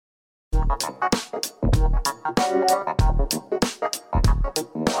Hi,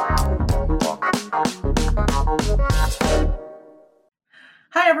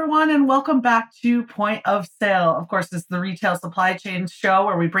 everyone, and welcome back to Point of Sale. Of course, this is the retail supply chain show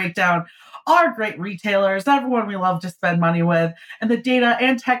where we break down our great retailers, everyone we love to spend money with, and the data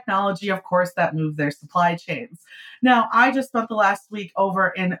and technology, of course, that move their supply chains. Now, I just spent the last week over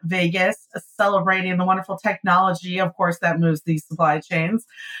in Vegas celebrating the wonderful technology, of course, that moves these supply chains,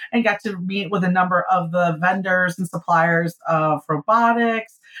 and got to meet with a number of the vendors and suppliers of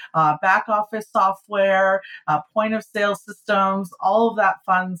robotics, back office software, point of sale systems, all of that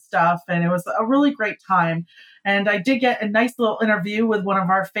fun stuff. And it was a really great time. And I did get a nice little interview with one of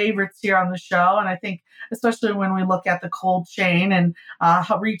our favorites here on the show. And I think, especially when we look at the cold chain and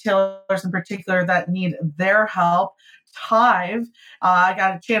how retailers in particular that need their help, Tive. I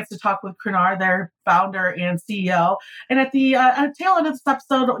got a chance to talk with Krinar, their founder and CEO. And at the tail end of this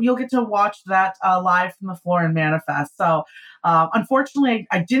episode, you'll get to watch that live from the floor in Manifest. So unfortunately,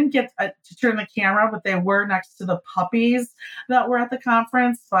 I didn't get to turn the camera, but they were next to the puppies that were at the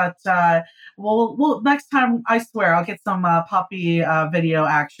conference. But we'll next time, I swear, I'll get some puppy video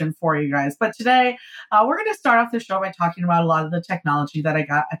action for you guys. But today, we're going to start off the show by talking about a lot of the technology that I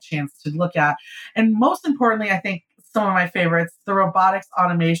got a chance to look at. And most importantly, I think, some of my favorites, the robotics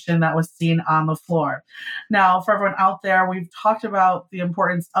automation that was seen on the floor. Now, for everyone out there, we've talked about the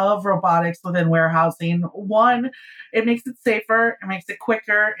importance of robotics within warehousing. One, it makes it safer, it makes it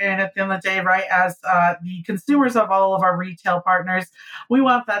quicker, and at the end of the day, right, as the consumers of all of our retail partners, we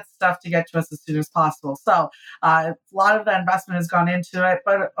want that stuff to get to us as soon as possible. So a lot of that investment has gone into it,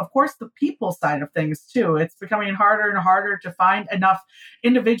 but of course, the people side of things too. It's becoming harder and harder to find enough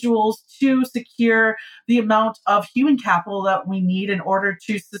individuals to secure the amount of human capital that we need in order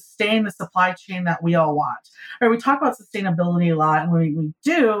to sustain the supply chain that we all want. Right, we talk about sustainability a lot, and when we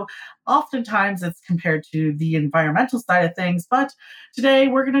do, oftentimes it's compared to the environmental side of things. But today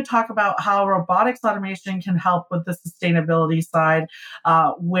we're going to talk about how robotics automation can help with the sustainability side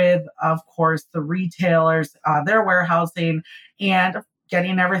with, of course, the retailers, their warehousing, and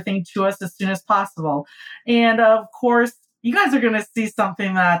getting everything to us as soon as possible. And of course, you guys are going to see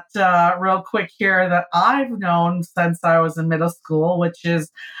something that real quick here that I've known since I was in middle school, which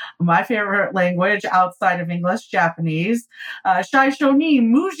is my favorite language outside of English, Japanese. Shaisho ni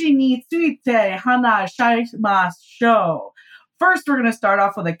muji ni tsuite hana shimasu. First, we're going to start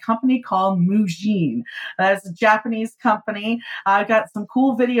off with a company called Mujin. That's a Japanese company. I've got some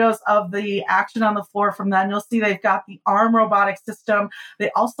cool videos of the action on the floor from them. You'll see they've got the arm robotic system. They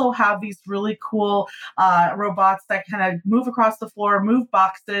also have these really cool robots that kind of move across the floor, move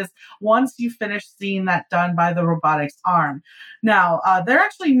boxes once you finish seeing that done by the robotics arm. Now, they're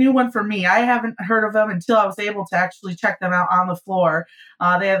actually a new one for me. I haven't heard of them until I was able to actually check them out on the floor.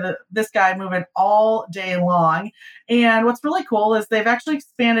 They have this guy moving all day long. And what's really cool is they've actually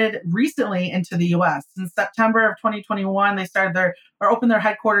expanded recently into the U.S. In September of 2021, they opened their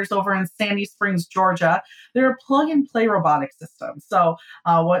headquarters over in Sandy Springs, Georgia. They're a plug-and-play robotic system. So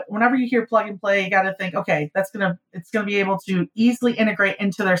whenever you hear plug and play, you got to think, okay, it's going to be able to easily integrate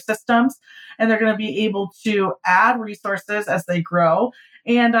into their systems, and they're going to be able to add resources as they grow.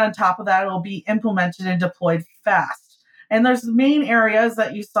 And on top of that, it will be implemented and deployed fast. And there's main areas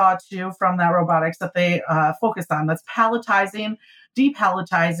that you saw too from that robotics that they focus on. That's palletizing,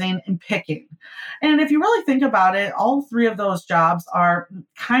 depalletizing, and picking. And if you really think about it, all three of those jobs are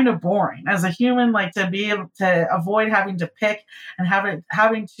kind of boring. As a human, like to be able to avoid having to pick and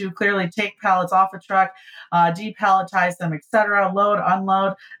having to clearly take pallets off a truck, depalletize them, etc., load,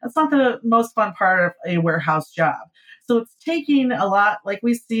 unload. That's not the most fun part of a warehouse job. So it's taking a lot, like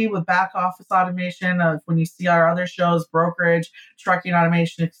we see with back office automation, when you see our other shows, brokerage, trucking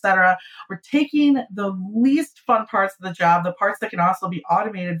automation, etc. We're taking the least fun parts of the job, the parts that can also be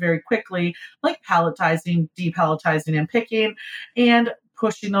automated very quickly, like palletizing, depalletizing, and picking, and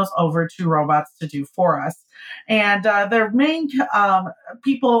pushing those over to robots to do for us. And their main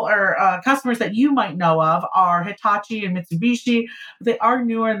people or customers that you might know of are Hitachi and Mitsubishi. They are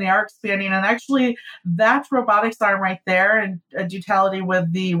newer and they are expanding. And actually, that robotics arm right there and duality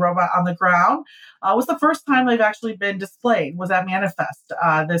with the robot on the ground was the first time they've actually been displayed, was at Manifest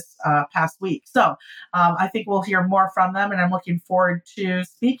this past week. So I think we'll hear more from them, and I'm looking forward to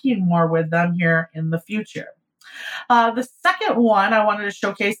speaking more with them here in the future. The second one I wanted to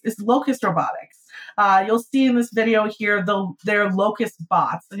showcase is Locust Robotics. You'll see in this video here their Locust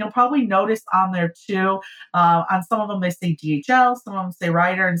bots, and you'll probably notice on there too, on some of them they say DHL, some of them say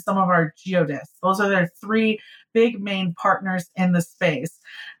Ryder, and some of them are Geodis. Those are their three big main partners in the space.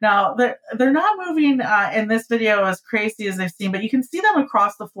 Now, they're not moving in this video as crazy as I've seen, but you can see them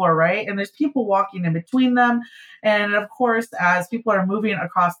across the floor, right? And there's people walking in between them. And of course, as people are moving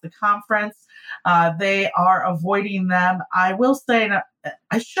across the conference, they are avoiding them. I will say, and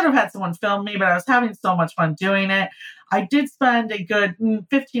I should have had someone film me, but I was having so much fun doing it. I did spend a good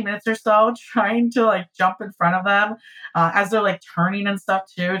 15 minutes or so trying to like jump in front of them as they're like turning and stuff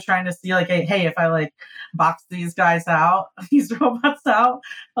too, trying to see like, hey, if I like box these guys out, these robots out,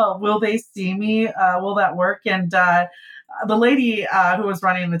 will they see me? Will that work? And the lady who was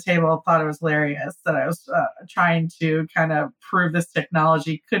running the table thought it was hilarious that I was trying to kind of prove this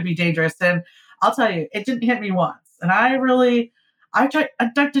technology could be dangerous. And I'll tell you, it didn't hit me once. And I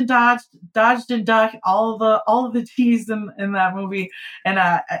ducked and dodged and ducked all of the T's in that movie, and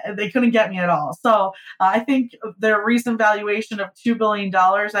they couldn't get me at all. So I think their recent valuation of $2 billion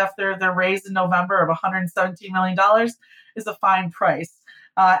after their raise in November of $117 million is a fine price.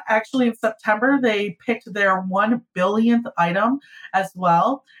 Actually, in September, they picked their 1 billionth item as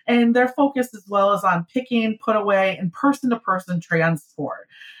well. And their focus as well is on picking, put away, and person-to-person transport.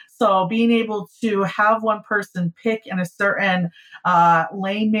 So being able to have one person pick in a certain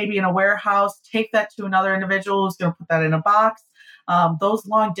lane, maybe in a warehouse, take that to another individual who's going to put that in a box. Those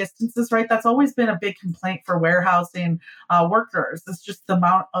long distances, right? That's always been a big complaint for warehousing workers. It's just the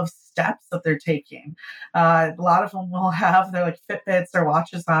amount of steps that they're taking. A lot of them will have their like Fitbits or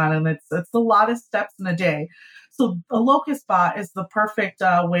watches on, and it's a lot of steps in a day. So a Locust Bot is the perfect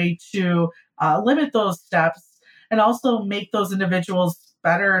way to limit those steps and also make those individuals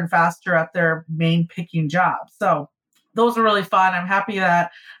better and faster at their main picking job. So those are really fun. I'm happy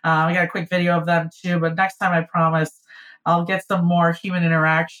that we got a quick video of them too, but next time I promise I'll get some more human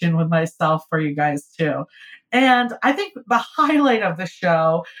interaction with myself for you guys too. And I think the highlight of the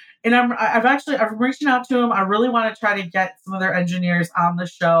show, and I'm reaching out to them. I really want to try to get some of their engineers on the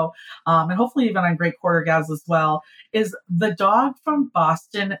show, and hopefully even on Great Quarter Gals as well, is the dog from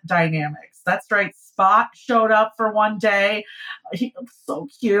Boston Dynamics. That's right. Spot showed up for one day. He was so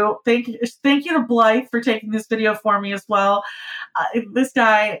cute. Thank you to Blythe for taking this video for me as well. This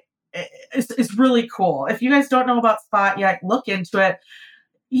guy is really cool. If you guys don't know about Spot yet, look into it.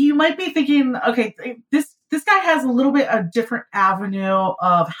 You might be thinking, okay, this guy has a little bit of different avenue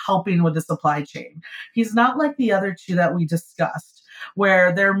of helping with the supply chain. He's not like the other two that we discussed,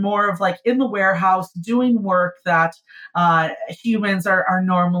 where they're more of like in the warehouse doing work that humans are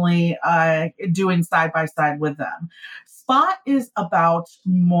normally doing side by side with them. Spot is about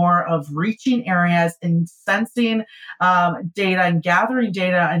more of reaching areas and sensing data and gathering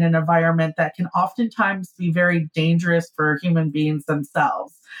data in an environment that can oftentimes be very dangerous for human beings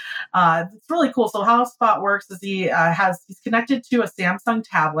themselves. It's really cool. So how Spot works is he's connected to a Samsung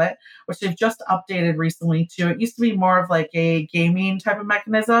tablet, which they've just updated recently too. It used to be more of like a gaming type of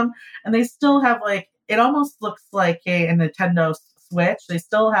mechanism, and they still have like, it almost looks like a Nintendo Switch. They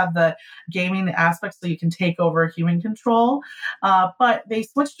still have the gaming aspect so you can take over human control. But they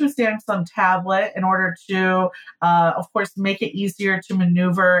switched to a Samsung tablet in order to, of course, make it easier to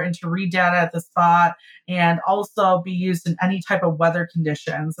maneuver and to read data at the spot and also be used in any type of weather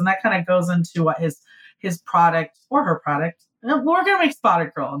conditions. And that kind of goes into what his product or her product. We're going to make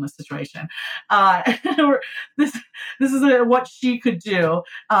Spotted Girl in this situation. This is what she could do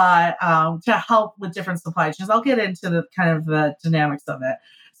to help with different supply chains. I'll get into the kind of the dynamics of it.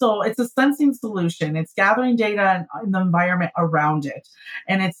 So it's a sensing solution. It's gathering data in the environment around it.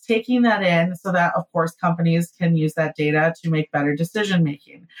 And it's taking that in so that, of course, companies can use that data to make better decision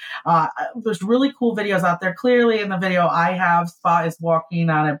making. There's really cool videos out there. Clearly in the video I have, Spot is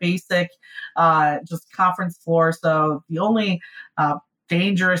walking on a basic just conference floor. So the only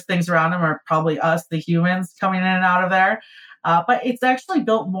dangerous things around him are probably us, the humans, coming in and out of there. But it's actually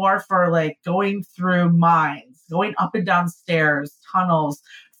built more for like going through mines, going up and down stairs, tunnels,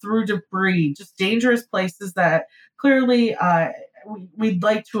 through debris, just dangerous places that clearly we'd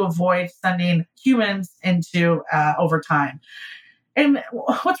like to avoid sending humans into over time. And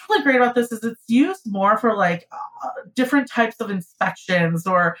what's really great about this is it's used more for like different types of inspections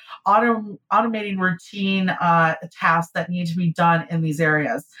or automating routine tasks that need to be done in these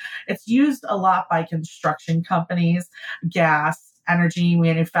areas. It's used a lot by construction companies, gas, energy,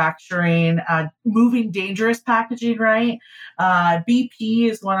 manufacturing, moving dangerous packaging, right? BP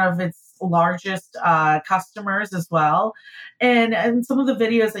is one of its largest customers as well. And some of the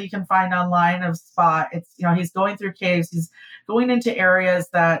videos that you can find online of Spot, it's, he's going through caves, he's going into areas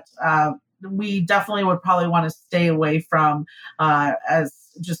that we definitely would probably want to stay away from as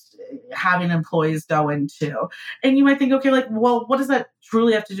just having employees go into. And you might think, okay, like, well, what does that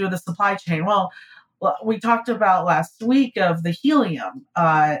truly have to do with the supply chain? Well, we talked about last week of the helium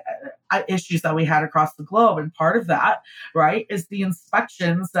issues that we had across the globe. And part of that, right, is the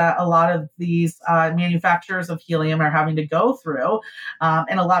inspections that a lot of these manufacturers of helium are having to go through,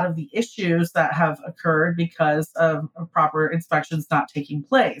 and a lot of the issues that have occurred because of proper inspections not taking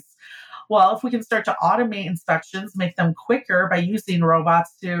place. Well, if we can start to automate inspections, make them quicker by using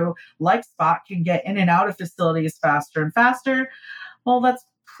robots who, like Spot, can get in and out of facilities faster and faster, well, that's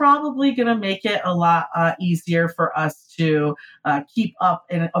probably going to make it a lot easier for us to keep up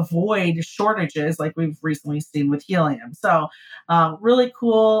and avoid shortages like we've recently seen with helium. So really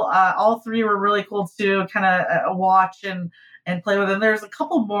cool. All three were really cool to kind of watch and play with. And there's a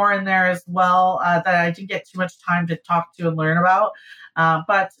couple more in there as well that I didn't get too much time to talk to and learn about.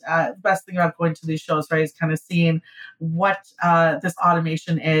 But the best thing about going to these shows, right, is kind of seeing what this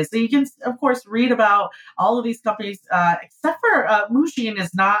automation is. So you can, of course, read about all of these companies, except for Mujin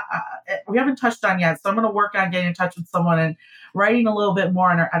is not, we haven't touched on yet. So I'm going to work on getting in touch with someone and writing a little bit more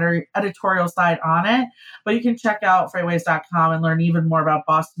on our editorial side on it. But you can check out freightwaves.com and learn even more about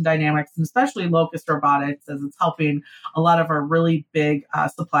Boston Dynamics and especially Locus Robotics, as it's helping a lot of our really big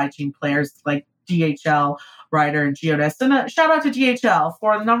supply chain players like DHL, Ryder, and Geodis. And a shout out to DHL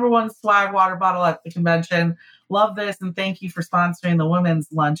for the #1 swag water bottle at the convention. Love this, and thank you for sponsoring the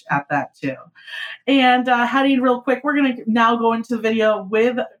women's lunch at that too. And heading real quick, we're going to now go into the video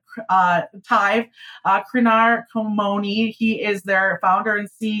with Tive, Krinar Komoni. He is their founder and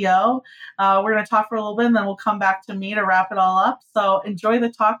CEO. We're going to talk for a little bit, and then we'll come back to me to wrap it all up. So enjoy the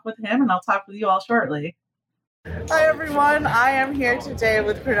talk with him, and I'll talk with you all shortly. Hi, everyone. I am here today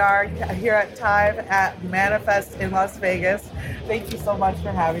with Krinar here at Tive at Manifest in Las Vegas. Thank you so much for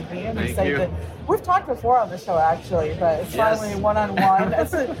having me. I'm excited. We've talked before on the show, actually, but it's finally one-on-one.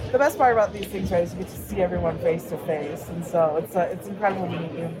 That's the best part about these things, right, is you get to see everyone face-to-face. And so it's incredible to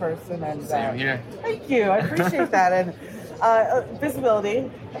meet you in person. And same here. Thank you. I appreciate that. And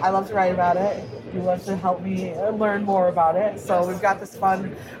visibility, I love to write about it. You love to help me learn more about it. So we've got this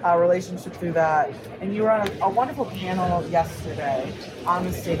fun relationship through that. And you were on a wonderful panel yesterday on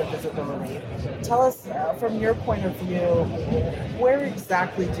the state of visibility. Tell us, from your point of view, where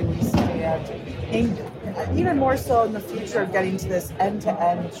exactly do we stand, and even more so in the future of getting to this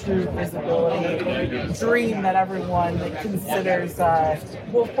end-to-end true visibility dream that everyone considers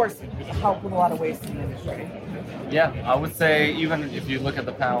will, of course, help with a lot of waste in the industry. Yeah, I would say even if you look at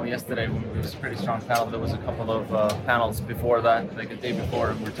the panel yesterday, it was a pretty strong panel. There was a couple of panels before that, like the day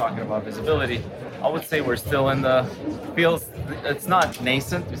before, and we were talking about visibility. I would say we're still in the feels. It's not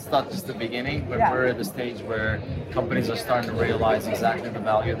nascent. It's not just the beginning, but we're at the stage where companies are starting to realize exactly the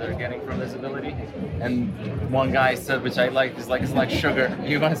value they're getting from visibility. And one guy said, which I liked, is like it's like sugar.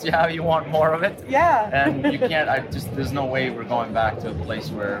 You want to see how you want more of it. Yeah. And you can't. There's no way we're going back to a place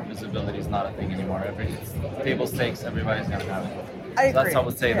where visibility is not a thing anymore. It's table stakes. Everybody's gonna have it. I agree. That's, I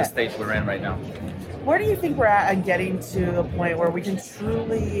would say, the stage we're in right now. Where do you think we're at and getting to the point where we can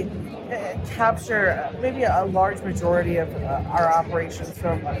truly capture maybe a large majority of our operations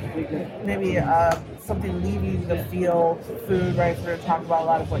from maybe something leaving the field, food, right? We're going to talk about a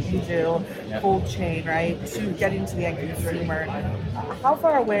lot of what you do, cold chain, right? To getting to the end consumer. How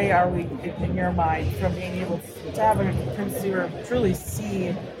far away are we, in your mind, from being able to have a consumer truly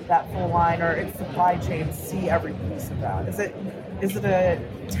see that full line, or its supply chain see every piece of that? Is it a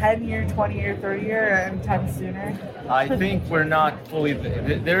 10-year, 20-year, 30-year, anytime sooner? I think we're not fully.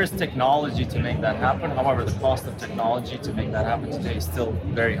 There is technology to make that happen. However, the cost of technology to make that happen today is still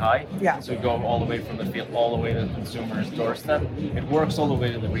very high. Yeah. So we go all the way from the field, all the way to the consumer's doorstep. It works all the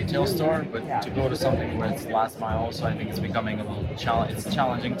way to the retail store, but to go to something where it's last mile, also I think it's becoming a little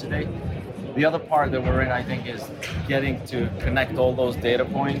challenging today. The other part that we're in, I think, is getting to connect all those data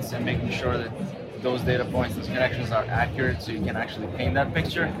points and making sure that those data points, those connections are accurate so you can actually paint that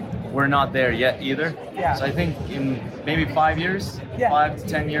picture. We're not there yet either. Yeah. So I think in maybe 5 years, 5 to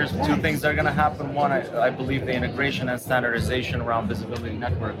 10 years, two things are going to happen. One, I believe the integration and standardization around visibility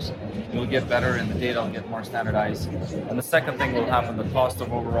networks will get better and the data will get more standardized. And the second thing will happen, the cost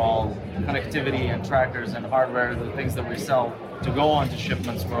of overall connectivity and trackers and hardware, the things that we sell to go onto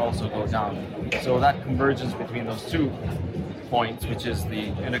shipments will also go down. So that convergence between those 2 points, which is the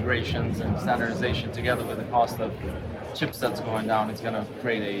integrations and standardization together with the cost of chipsets going down, it's going to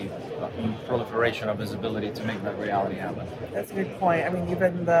create a proliferation of visibility to make that reality happen. That's a good point. I mean,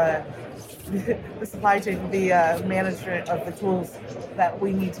 even the supply chain, the management of the tools that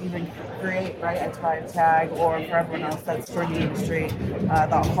we need to even create, right, at Tive Tag, or for everyone else that's for the industry,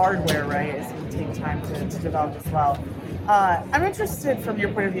 the hardware, right, is going to take time to develop as well. I'm interested from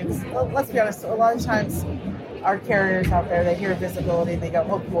your point of view, because let's be honest, a lot of times our carriers out there, they hear visibility and they go,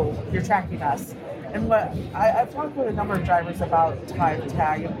 oh, cool, you're tracking us. And what I've talked with a number of drivers about Time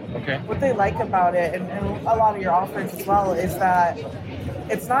Tag. Okay. What they like about it, and a lot of your offerings as well, is that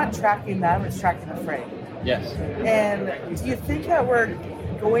it's not tracking them, it's tracking the freight. Yes. And do you think that we're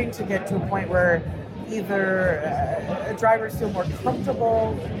going to get to a point where either drivers feel more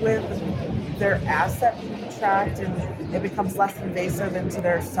comfortable with their asset being tracked and it becomes less invasive into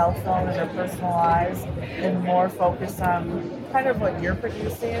their cell phone and their personal lives and more focused on kind of what you're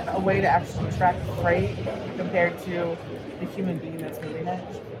producing, a way to actually track freight compared to the human being that's moving it?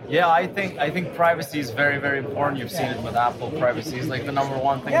 Yeah, I think privacy is very, very important. You've seen it with Apple. Privacy is like the number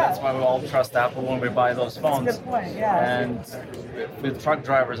one thing. That's why we all trust Apple when we buy those phones. That's a good point, yeah. And with truck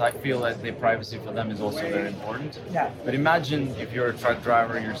drivers, I feel that the privacy for them is also very important. Yeah. But imagine if you're a truck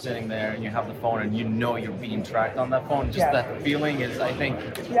driver and you're sitting there and you have the phone and you know you're being tracked on that phone. Just that feeling is, I think,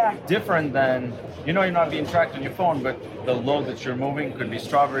 different than, you know, you're not being tracked on your phone, but the load that you're moving could be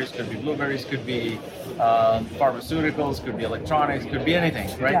strawberries, could be blueberries, could be pharmaceuticals, could be electronics, could be anything,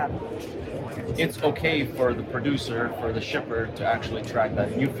 right? Yeah. It's okay for the producer, for the shipper to actually track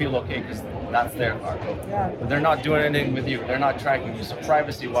that. You feel okay because that's their cargo. Yeah. But they're not doing anything with you. They're not tracking you. So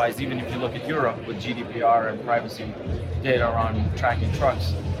privacy-wise, even if you look at Europe with GDPR and privacy data around tracking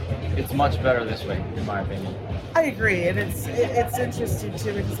trucks, it's much better this way, in my opinion. I agree, and it's interesting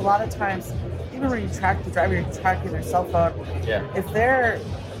too because a lot of times, even when you track the driver, you're tracking their cell phone. Yeah. If they're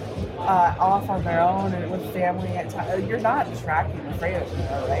off on their own and with family at times, you're not tracking the freight,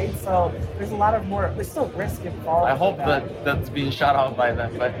 right? So there's a lot of there's still risk involved. I hope that's being shut out by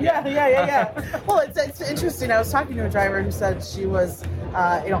them, but yeah. Well, it's interesting. I was talking to a driver who said she was,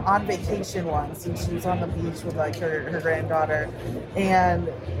 on vacation once, and she was on the beach with like her granddaughter, and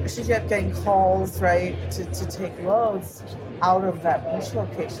she kept getting calls, right, to take loads out of that beach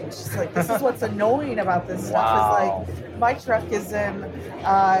location. She's like, this is what's annoying about this stuff is like, my truck is in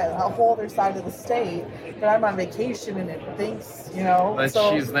a whole other side of the state, but I'm on vacation and it thinks,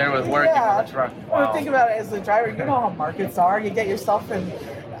 that she's there with working on the truck. Wow. Well, think about it as a driver. You know how markets are. You get yourself in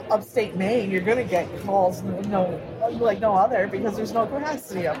upstate Maine, you're going to get calls like no other because there's no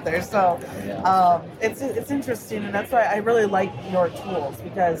capacity up there. So it's interesting, and that's why I really like your tools,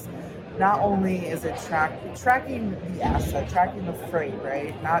 because not only is it tracking the asset, tracking the freight,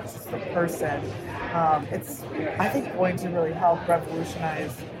 right? Not just the person. It's, I think, going to really help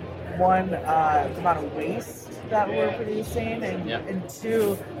revolutionize, one, the amount of waste that we're producing, and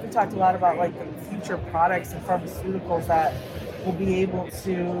two, we talked a lot about like the future products and pharmaceuticals that will be able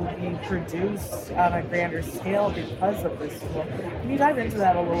to be produced on a grander scale because of this tool. Can you dive into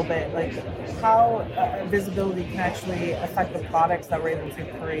that a little bit, like how visibility can actually affect the products that we're able to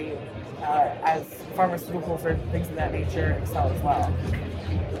create as pharmaceuticals or things of that nature excel as well?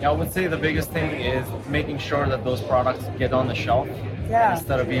 Yeah, I would say the biggest thing is making sure that those products get on the shelf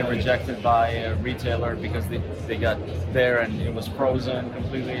instead of being rejected by a retailer because they got there and it was frozen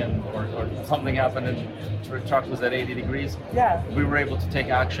completely, or something happened and the truck was at 80 degrees. Yeah. We were able to take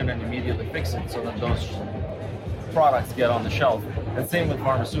action and immediately fix it so that those products get on the shelf. And same with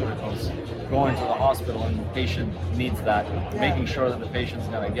pharmaceuticals. Going to the hospital and the patient needs that, making sure that the patient's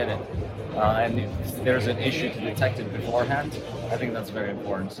going to get it. And if there's an issue to detect it beforehand, I think that's very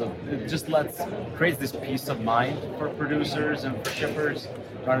important. So it just creates this peace of mind for producers and for shippers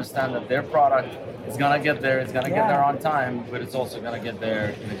to understand that their product is going to get there, it's going to get there on time, but it's also going to get there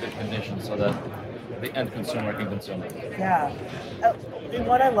in a good condition so that the end consumer can consume it. Yeah. And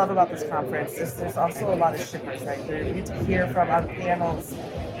what I love about this conference is there's also a lot of shippers right there. You get to hear from on panels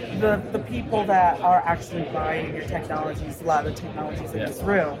the people that are actually buying your technologies, a lot of the technologies in this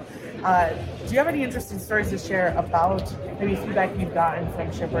room. Do you have any interesting stories to share about maybe feedback you've gotten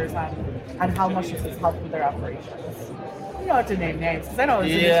from shippers on how much this has helped with their operations? You don't have to name names, because I know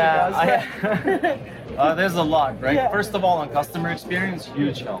this industry does. There's a lot, right? Yeah. First of all, on customer experience,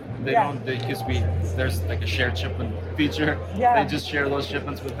 huge help. Because there's like a shared shipment feature. Yeah. They just share those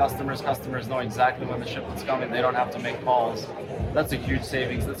shipments with customers. Customers know exactly when the shipment's coming. They don't have to make calls. That's a huge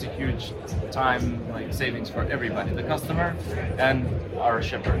savings. That's a huge time savings for everybody, the customer and our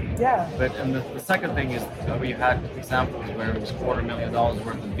shipper. Yeah. But and the second thing is we've had examples where it was $250,000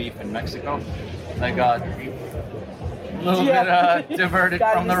 worth of beef in Mexico. They got a little bit diverted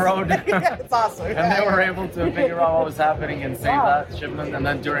from the road. It's awesome. And they were able to figure out what was happening and save that shipment. And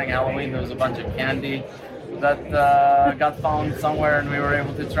then during Halloween, there was a bunch of candy that got found somewhere, and we were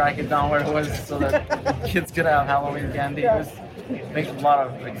able to track it down where it was so that kids could have Halloween candy. Think of a lot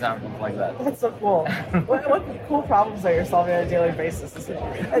of examples like that. That's so cool. What cool problems are you solving on a daily basis?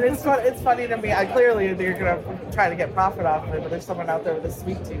 And it's funny to me. Clearly, you're going to try to get profit off of it, but there's someone out there with a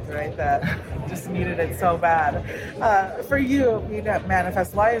sweet tooth, right, that just needed it so bad. For you, being at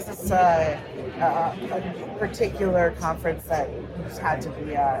Manifest, why is this a particular conference that you just had to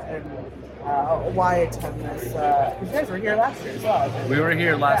be at? And why attend this? You guys were here last year as well. We were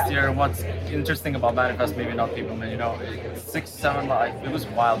here last year. What's interesting about Manifest, maybe not people, but 6, 7, it was a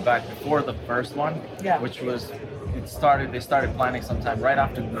while back before the first one, which was, they started planning sometime right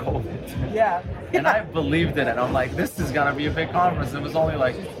after COVID. Yeah. And I believed in it. I'm like, this is gonna be a big conference. It was only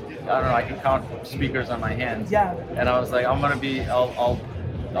like, I don't know, I can count speakers on my hands. Yeah. And I was like, I'll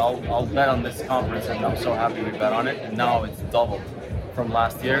bet on this conference, and I'm so happy we bet on it. And now it's doubled from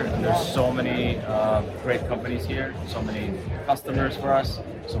last year, and there's so many great companies here, so many customers for us,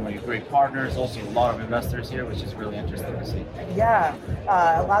 so many great partners, also a lot of investors here, which is really interesting to see. Yeah,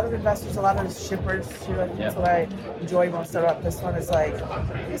 a lot of investors, a lot of shippers too. I think that's what I enjoy most about this one is like,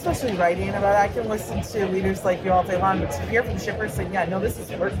 especially writing about it. I can listen to leaders like you all day long, but to hear from shippers saying, yeah, no, this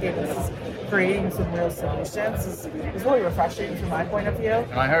is working, this is creating some real solutions is really refreshing from my point of view.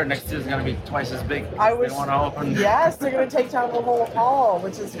 And I heard next year is going to be twice as big. They want to open. Yes, they're going to take down the whole hall,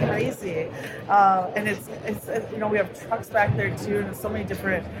 which is crazy. And it's we have trucks back there too, and so many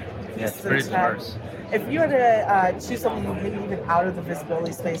different pieces it's pretty of tech. diverse. If you had to choose something maybe even out of the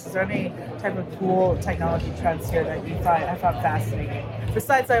visibility space, is there any type of cool technology trends here that I found fascinating?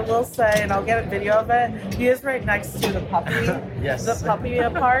 Besides, I will say, and I'll get a video of it, he is right next to the puppy, yes. the puppy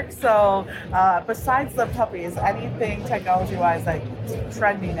park. So besides the puppies, anything technology-wise that's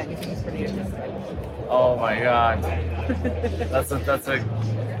trending that you think is pretty interesting? Oh my God.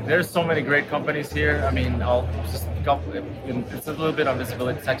 There's so many great companies here. I mean, it's a little bit on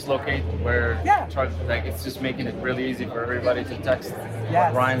visibility. Text Locate, where it's just making it really easy for everybody to text.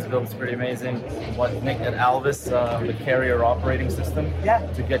 What Ryan's built is pretty amazing. What Nick at Alvis, the carrier operating system,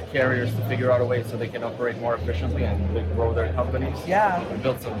 to get carriers to figure out a way so they can operate more efficiently and grow their companies. Yeah. We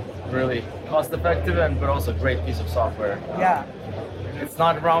built some really cost-effective but also great piece of software. Yeah. It's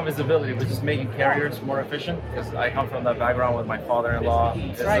not around visibility, but just making carriers more efficient, because I come from that background with my father-in-law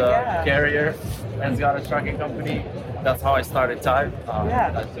is a carrier and has got a trucking company. That's how I started Type.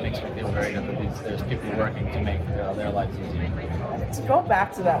 That makes me feel very good that there's people working to make their lives easier. To go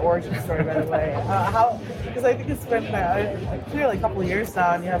back to that origin story, by the way, because I think it's been clearly a couple of years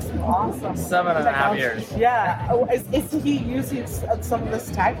now, and you have some awesome 7.5 years. Yeah, is he using some of this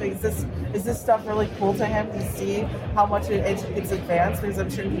tech? Is this stuff really cool to him to see how much it's advanced? Because I'm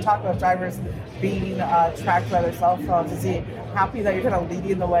sure you talk about drivers being tracked by their cell phones. Is he happy that you're kind of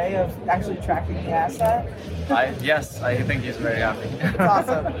leading the way of actually tracking the asset? Yes, I think he's very happy. That's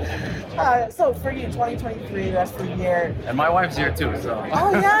awesome. So for you, 2023, that's the year. And my wife's here too, so.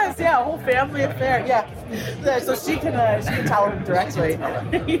 Oh yes, a whole family affair. Yeah, so she can tell him directly.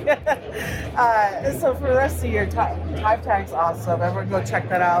 So for the rest of the year, Type Tag's awesome. Everyone go check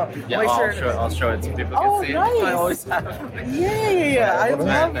that out. Yeah, I'll show it so people can see nice. it. I always have. Yeah, I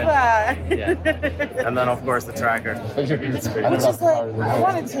love that. Yeah. And then of course the tracker. Which is like, I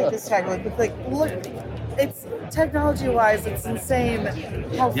want to take this tracker, but look. It's technology-wise, it's insane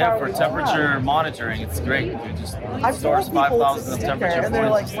how far for temperature monitoring, it's great. It just stores 5,000 of temperature. And they're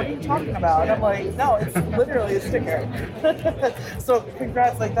like, "What are you talking about?" And I'm like, "No, it's literally a sticker." So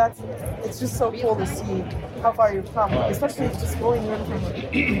congrats! It's just so cool to see how far you've come, especially just going in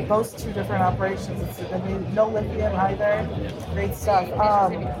from those two different operations. No lithium either. Great stuff.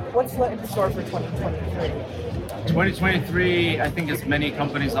 What's in store for 2023? 2023, I think as many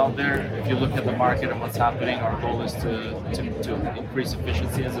companies out there, if you look at the market and what's happening, our goal is to increase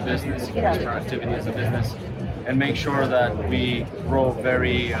efficiency as a business, increase productivity as a business, and make sure that we grow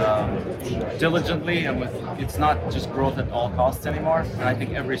very diligently, and it's not just growth at all costs anymore. And I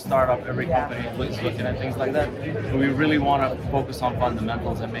think every startup, every company is looking at things like that. But we really want to focus on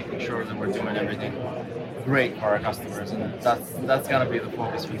fundamentals and making sure that we're doing everything great for our customers, and that's gonna be the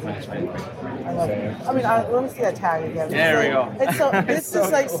focus for 2023. I love it. I mean, let me see that tag again. There we go. It's so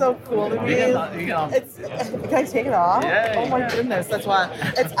so cool to me. Can I take it off? Yeah. Oh my goodness, that's why.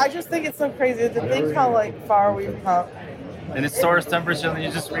 I just think it's so crazy to think how far we've come. And it stores temperature, and you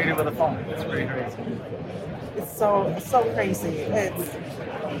just read it with a phone. It's pretty crazy. it's so crazy.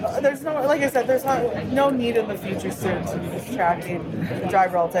 There's no, like I said, there's no need in the future soon to be just tracking the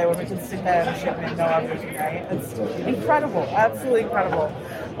driver all day when we can stick that in a shipment and know everything, right? It's incredible, absolutely incredible.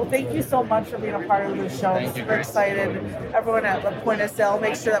 Well, thank you so much for being a part of the show. I'm super excited. Everyone at the point of sale,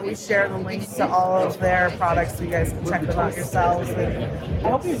 make sure that we share the links to all of their products so you guys can check them out yourselves. And I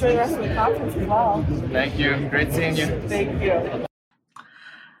hope you enjoy the rest of the conference as well. Thank you. Great seeing you. Thank you.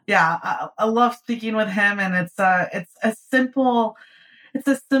 Yeah, I love speaking with him, and it's a simple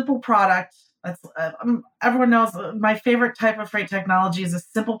product. Everyone knows my favorite type of freight technology is a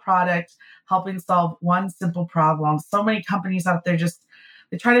simple product helping solve one simple problem. So many companies out there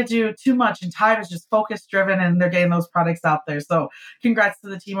they try to do too much, and Tide is just focus driven, and they're getting those products out there. So congrats to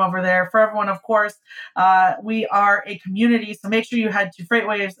the team over there. For everyone, of course, we are a community. So make sure you head to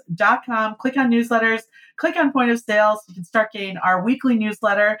freightwaves.com, click on newsletters, click on point of sale so you can start getting our weekly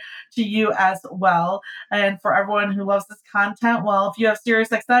newsletter to you as well. And for everyone who loves this content, well, if you have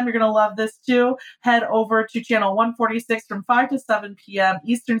SiriusXM, you're going to love this too. Head over to channel 146 from 5 to 7 p.m.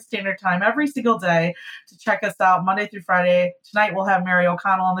 Eastern Standard Time every single day to check us out Monday through Friday. Tonight, we'll have Mary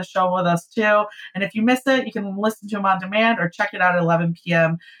O'Connell on the show with us too. And if you miss it, you can listen to him on demand or check it out at 11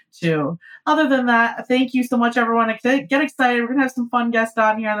 p.m. too. Other than that, thank you so much, everyone. Get excited. We're going to have some fun guests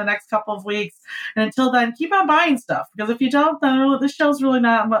on here in the next couple of weeks. And until then, keep on buying stuff, because if you don't, then this show's really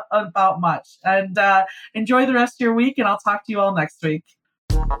not about much. And enjoy the rest of your week, and I'll talk to you all next week.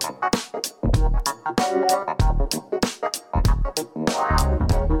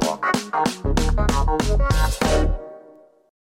 Wow.